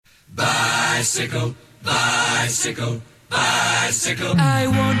Bicycle, bicycle, bicycle. I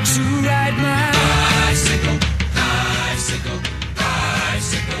want to ride my bicycle, bicycle,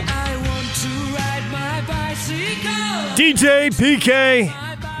 bicycle. I want to ride my bicycle. DJ, PK,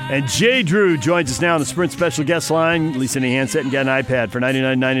 and Jay Drew joins us now on the Sprint special guest line. Lease any handset and get an iPad for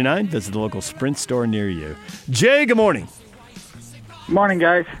 $99.99. Visit the local Sprint store near you. Jay, good morning. Morning,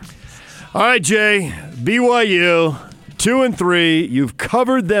 guys. All right, Jay, BYU, 2-3. You've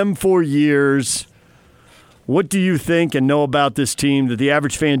covered them for years. What do you think and know about this team that the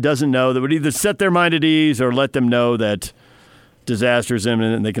average fan doesn't know that would either set their mind at ease or let them know that disaster is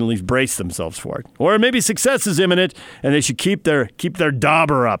imminent and they can at least brace themselves for it? Or maybe success is imminent and they should keep their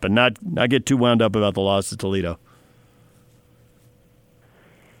dauber up and not get too wound up about the loss to Toledo.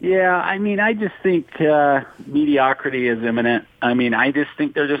 Yeah, I mean, I just think mediocrity is imminent. I mean, I just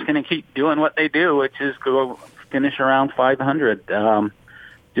think they're just going to keep doing what they do, which is go finish around 500.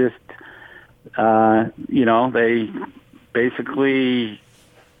 They basically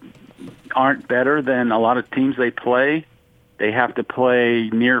aren't better than a lot of teams they play. They have to play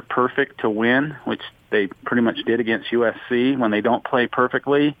near perfect to win, which they pretty much did against USC. When they don't play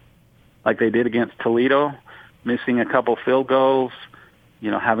perfectly, like they did against Toledo, missing a couple field goals,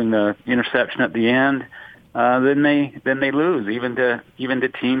 having the interception at the end, then they lose even to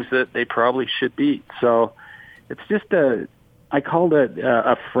teams that they probably should beat. So it's just I called it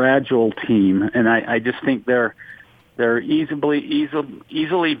a fragile team, and I just think they're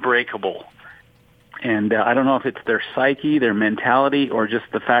easily breakable. And I don't know if it's their psyche, their mentality, or just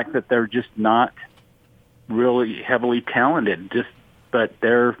the fact that they're just not really heavily talented. But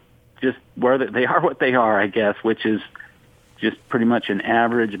they're just they are what they are, I guess, which is just pretty much an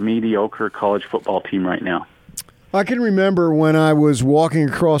average, mediocre college football team right now. I can remember when I was walking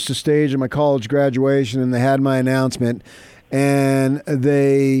across the stage at my college graduation and they had my announcement and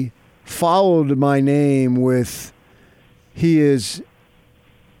they followed my name with, "He is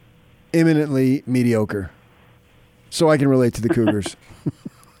imminently mediocre." So I can relate to the Cougars.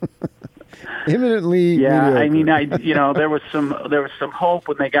 Imminently mediocre. I mean, there was some hope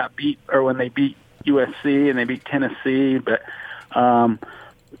when they got beat, or when they beat USC and they beat Tennessee, but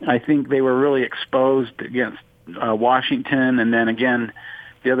I think they were really exposed against Washington, and then again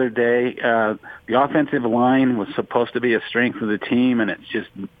the other day, the offensive line was supposed to be a strength of the team, and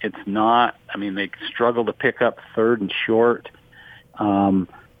it's not. I mean, they struggle to pick up third and short.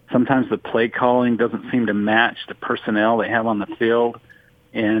 Sometimes the play calling doesn't seem to match the personnel they have on the field,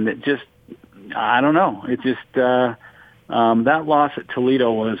 and it just, I don't know. It just that loss at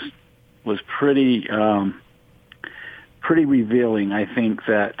Toledo was pretty revealing. I think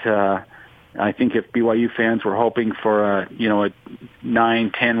that if BYU fans were hoping for a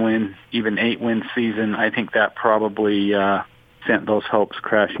 9-10 win, even 8-win season, I think that probably sent those hopes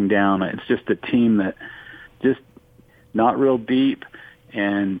crashing down. It's just a team that just not real deep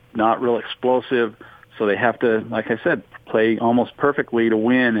and not real explosive, so they have to, like I said, play almost perfectly to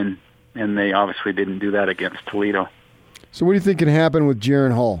win, and they obviously didn't do that against Toledo. So what do you think can happen with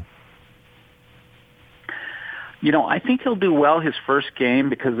Jaren Hall? I think he'll do well his first game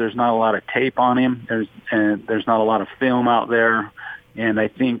because there's not a lot of tape on him. There's not a lot of film out there, and I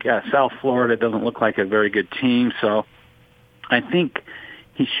think South Florida doesn't look like a very good team, so I think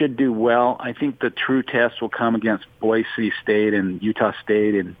he should do well. I think the true test will come against Boise State and Utah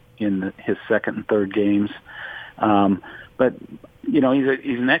State in his second and third games. But he's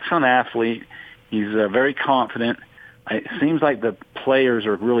an excellent athlete. He's very confident. It seems like the players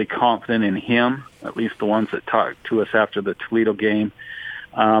are really confident in him, at least the ones that talked to us after the Toledo game.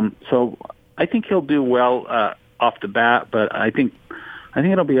 So I think he'll do well off the bat, but I think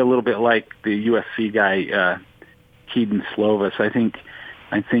it'll be a little bit like the USC guy, Keaton Slovis. I think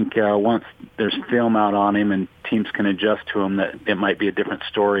once there's film out on him and teams can adjust to him, that it might be a different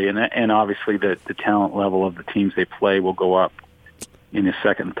story. And obviously the talent level of the teams they play will go up in his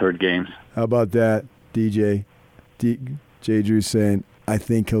second and third games. How about that, DJ? Jay Drew saying, "I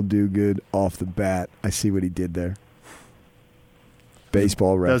think he'll do good off the bat." I see what he did there.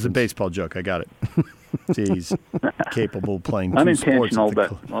 Baseball reference. That was a baseball joke. I got it. He's capable of playing two unintentional,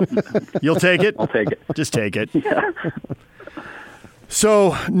 sports. but you'll take it? I'll take it. Just take it. Yeah.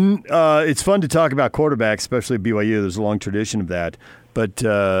 So it's fun to talk about quarterbacks, especially at BYU. There's a long tradition of that. But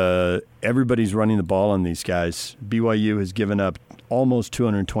everybody's running the ball on these guys. BYU has given up almost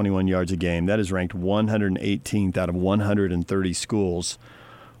 221 yards a game. That is ranked 118th out of 130 schools.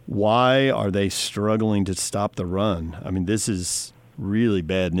 Why are they struggling to stop the run? I mean, this is really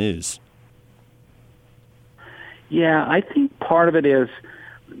bad news. Yeah, I think part of it is,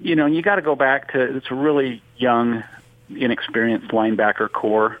 you got to go back to, it's a really young, inexperienced linebacker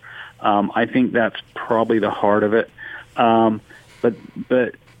core. I think that's probably the heart of it. But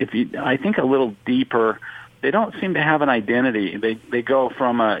I think a little deeper, they don't seem to have an identity. They go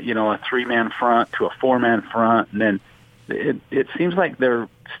from a 3-man front to a 4-man front, and then it seems like they're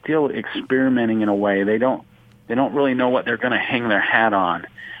still experimenting in a way. They don't really know what they're going to hang their hat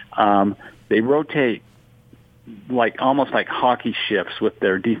on. They rotate almost like hockey shifts with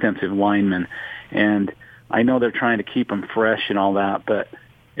their defensive linemen, and I know they're trying to keep them fresh and all that, but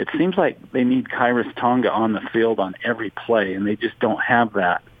it seems like they need Kairos Tonga on the field on every play, and they just don't have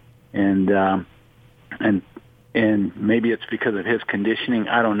that. And maybe it's because of his conditioning.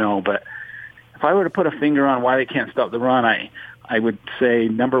 I don't know, but if I were to put a finger on why they can't stop the run, I would say,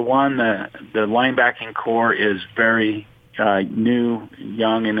 number one, the linebacking core is very new,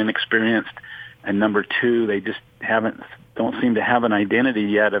 young, and inexperienced, and number two, they just don't seem to have an identity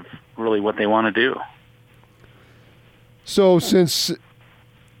yet of really what they want to do. So since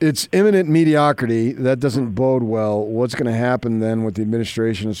it's imminent mediocrity, that doesn't bode well. What's going to happen then with the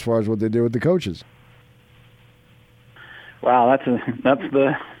administration as far as what they do with the coaches? Wow, that's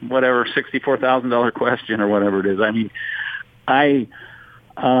the whatever $64,000 question or whatever it is. I mean,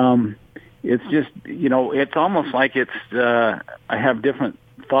 it's just it's almost like I have different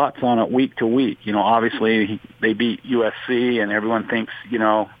thoughts on it week to week. Obviously they beat USC, and everyone thinks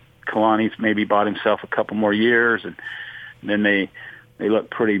Kalani's maybe bought himself a couple more years, and then they look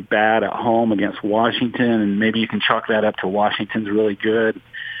pretty bad at home against Washington, and maybe you can chalk that up to Washington's really good.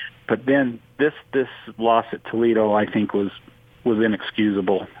 But then this loss at Toledo, I think, was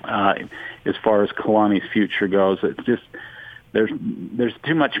inexcusable as far as Kalani's future goes. It's just there's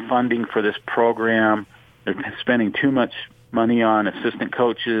too much funding for this program. They're spending too much money on assistant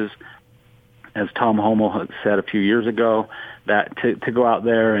coaches, as Tom Homo had said a few years ago, that to go out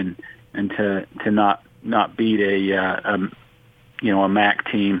there and to not beat a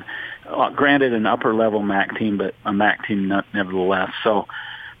MAC team, granted an upper level MAC team, but a MAC team nevertheless. So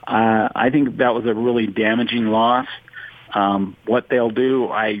I think that was a really damaging loss. What they'll do,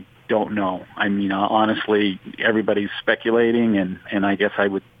 I don't know. I mean, honestly, everybody's speculating, and I guess I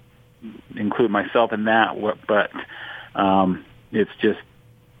would include myself in that. But it's just,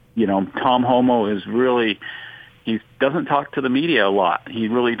 Tom Homo is really, he doesn't talk to the media a lot. He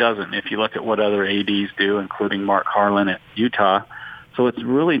really doesn't. If you look at what other ADs do, including Mark Harlan at Utah, so it's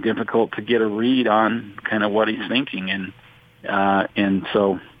really difficult to get a read on kind of what he's thinking, and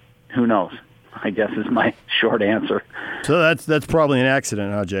so who knows? I guess is my short answer. So that's probably an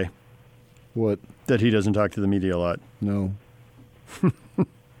accident, huh, Jay? What? That he doesn't talk to the media a lot. No.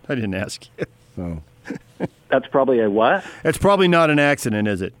 I didn't ask you. Oh. That's probably a what? It's probably not an accident,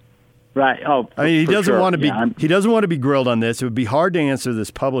 is it? Right. Oh, I mean, he doesn't want to be. Yeah, he doesn't want to be grilled on this. It would be hard to answer this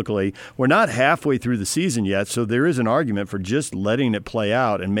publicly. We're not halfway through the season yet, so there is an argument for just letting it play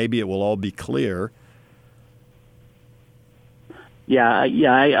out, and maybe it will all be clear. Yeah.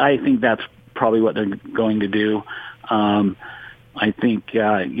 I think that's probably what they're going to do. I think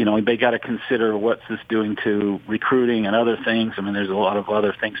they got to consider what's this doing to recruiting and other things. I mean, there's a lot of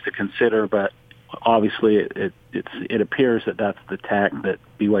other things to consider, but obviously it appears that that's the tack that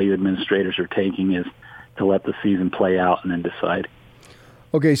BYU administrators are taking, is to let the season play out and then decide.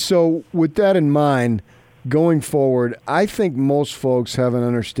 Okay, so with that in mind, going forward, I think most folks have an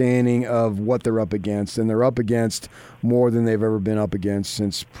understanding of what they're up against, and they're up against more than they've ever been up against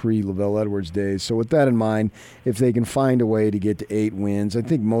since pre-Lavelle Edwards days. So with that in mind, if they can find a way to get to 8 wins, I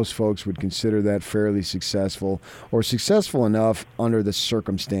think most folks would consider that fairly successful, or successful enough under the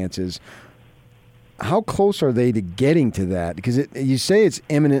circumstances. How close are they to getting to that? Because you say it's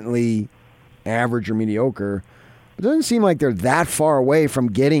eminently average or mediocre, but it doesn't seem like they're that far away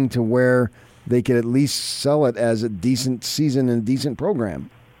from getting to where they could at least sell it as a decent season and a decent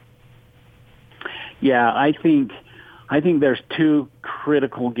program. Yeah, I think there's 2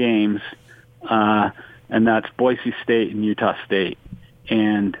 critical games, and that's Boise State and Utah State.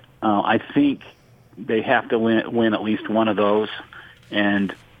 And I think they have to win at least one of those.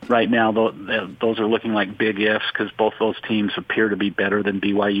 And right now, those are looking like big ifs, because both those teams appear to be better than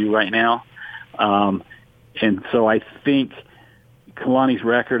BYU right now. And so I think Kalani's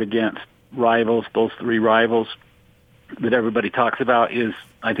record against rivals, those 3 rivals that everybody talks about, is,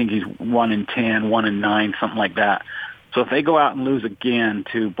 I think he's 1-10, 1-9, something like that. So if they go out and lose again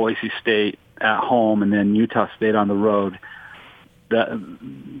to Boise State at home and then Utah State on the road,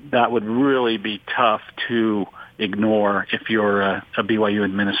 that would really be tough to ignore if you're a BYU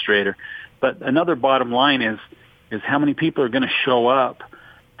administrator. But another bottom line is how many people are going to show up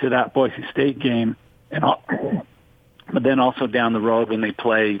to that Boise State game, but then also down the road when they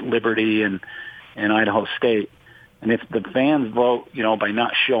play Liberty and Idaho State. And if the fans vote, by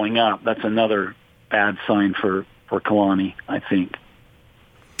not showing up, that's another bad sign for Kalani, I think.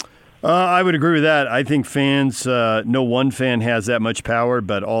 I would agree with that. I think fans, no one fan has that much power,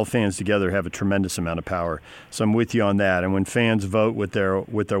 but all fans together have a tremendous amount of power. So I'm with you on that. And when fans vote with their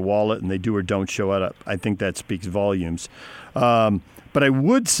wallet and they do or don't show up, I think that speaks volumes. But I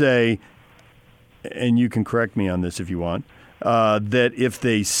would say, and you can correct me on this if you want, that if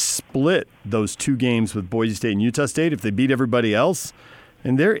they split those 2 games with Boise State and Utah State, if they beat everybody else,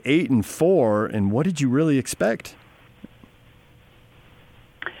 and they're 8-4, and what did you really expect?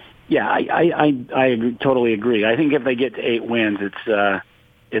 Yeah, I totally agree. I think if they get to 8 wins,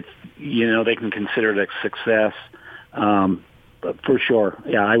 it's they can consider it a success. But for sure,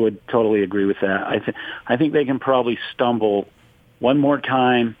 yeah, I would totally agree with that. I think they can probably stumble one more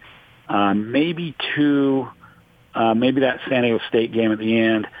time, maybe 2, maybe that San Diego State game at the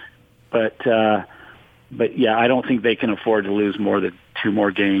end. But yeah, I don't think they can afford to lose more than 2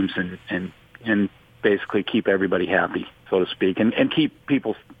 more games and basically keep everybody happy, so to speak, and keep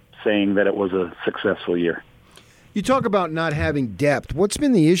people saying that it was a successful year. You talk about not having depth. What's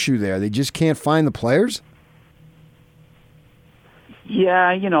been the issue there? They just can't find the players?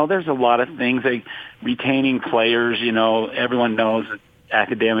 Yeah, there's a lot of things. Retaining players, everyone knows that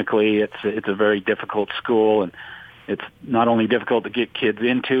academically it's a very difficult school, and it's not only difficult to get kids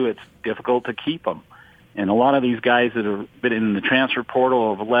into, it's difficult to keep them. And a lot of these guys that have been in the transfer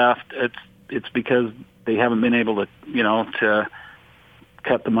portal have left. It's because they haven't been able to, to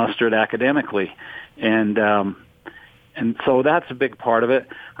cut the mustard academically. And so that's a big part of it.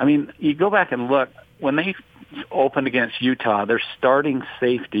 I mean, you go back and look, when they opened against Utah, their starting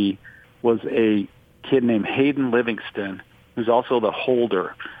safety was a kid named Hayden Livingston, who's also the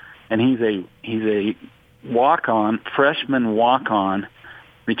holder. And he's a freshman walk-on,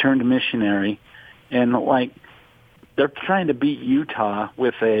 returned missionary. And they're trying to beat Utah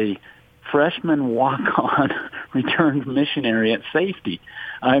with a freshman walk-on returned missionary at safety.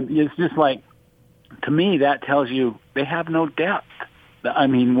 It's just to me, that tells you they have no depth. I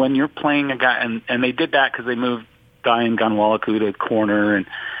mean, when you're playing a guy, and they did that because they moved Diane Gunwalaku to corner, and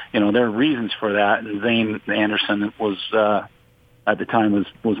there are reasons for that. And Zane Anderson was at the time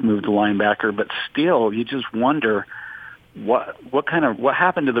was moved to linebacker, but still, you just wonder what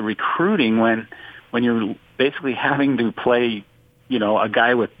happened to the recruiting when you're basically having to play a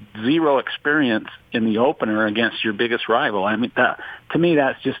guy with 0 experience in the opener against your biggest rival. I mean, to me,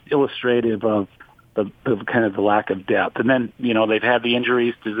 that's just illustrative of the lack of depth. And then, they've had the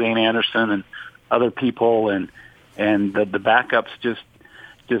injuries to Zane Anderson and other people, and the backups just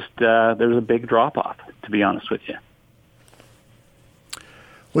there's a big drop-off, to be honest with you.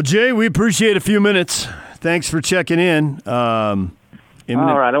 Well, Jay, we appreciate a few minutes. Thanks for checking in. All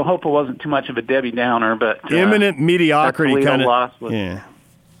right. I hope it wasn't too much of a Debbie Downer, but imminent mediocrity kind of. Yeah.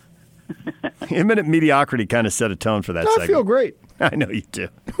 Imminent mediocrity kind of set a tone for that segment. I feel great. I know you do.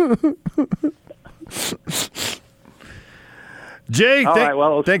 Jay, all right.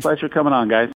 Well, it was a pleasure coming on, guys.